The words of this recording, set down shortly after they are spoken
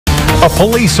A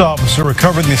police officer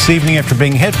recovered this evening after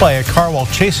being hit by a car while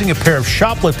chasing a pair of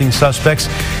shoplifting suspects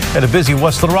at a busy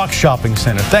West Little Rock shopping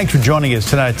center. Thanks for joining us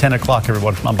tonight at 10 o'clock,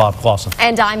 everyone. I'm Bob Clausen.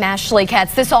 And I'm Ashley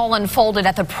Katz. This all unfolded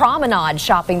at the Promenade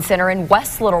Shopping Center in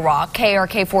West Little Rock.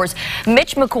 KRK4's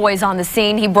Mitch McCoy is on the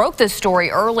scene. He broke this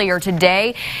story earlier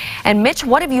today. And Mitch,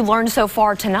 what have you learned so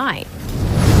far tonight?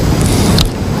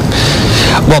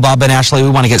 Well, Bob and Ashley, we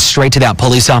want to get straight to that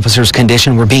police officer's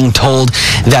condition. We're being told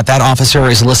that that officer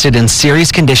is listed in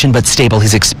serious condition but stable.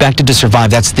 He's expected to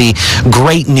survive. That's the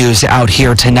great news out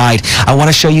here tonight. I want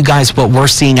to show you guys what we're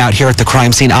seeing out here at the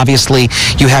crime scene. Obviously,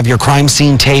 you have your crime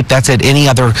scene tape. That's at any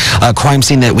other crime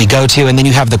scene that we go to. And then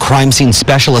you have the crime scene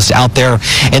specialist out there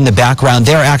in the background.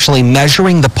 They're actually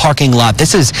measuring the parking lot.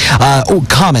 This is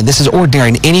common. This is ordinary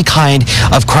in any kind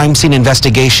of crime scene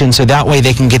investigation. So that way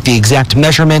they can get the exact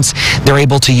measurements. They're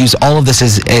able to use all of this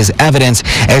as evidence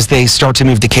as they start to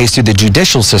move the case through the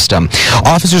judicial system.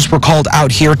 Officers were called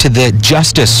out here to the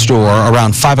Justice store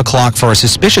around 5 o'clock for a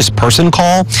suspicious person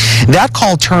call. That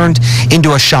call turned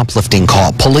into a shoplifting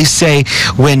call. Police say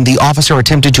when the officer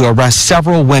attempted to arrest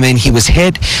several women, he was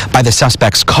hit by the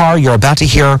suspect's car. You're about to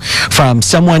hear from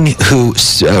someone who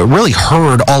really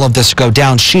heard all of this go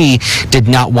down. She did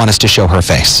not want us to show her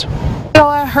face. All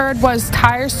I heard was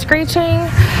tires screeching,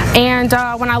 and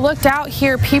when I looked out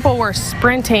here, people were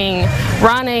sprinting,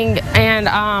 running, and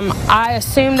I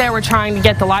assumed they were trying to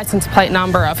get the license plate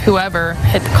number of whoever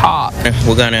hit the cop.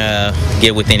 We're gonna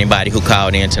get with anybody who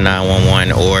called in to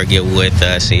 911 or get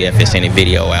with see if there's any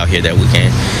video out here that we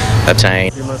can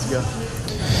obtain.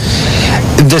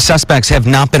 The suspects have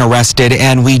not been arrested,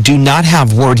 and we do not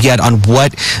have word yet on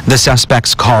what the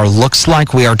suspect's car looks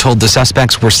like. We are told the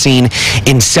suspects were seen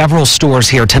in several stores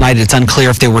here tonight. It's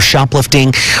unclear if they were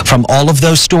shoplifting from all of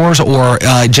those stores or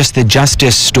just the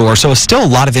Justice store. So still a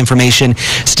lot of information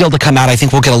still to come out. I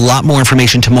think we'll get a lot more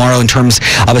information tomorrow in terms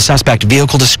of a suspect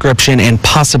vehicle description and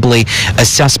possibly a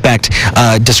suspect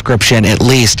description at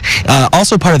least.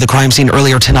 Also part of the crime scene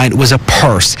earlier tonight was a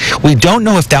purse. We don't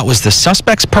know if that was the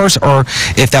suspect's purse or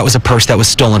if that was a purse that was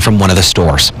stolen from one of the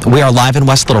stores. We are live in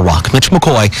West Little Rock. Mitch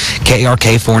McCoy,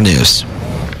 KRK4 News.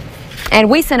 And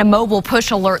we sent a mobile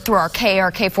push alert through our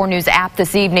KRK4 News app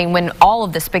this evening when all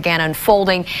of this began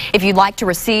unfolding. If you'd like to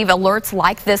receive alerts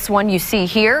like this one you see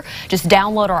here, just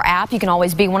download our app. You can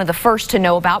always be one of the first to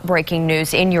know about breaking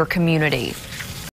news in your community.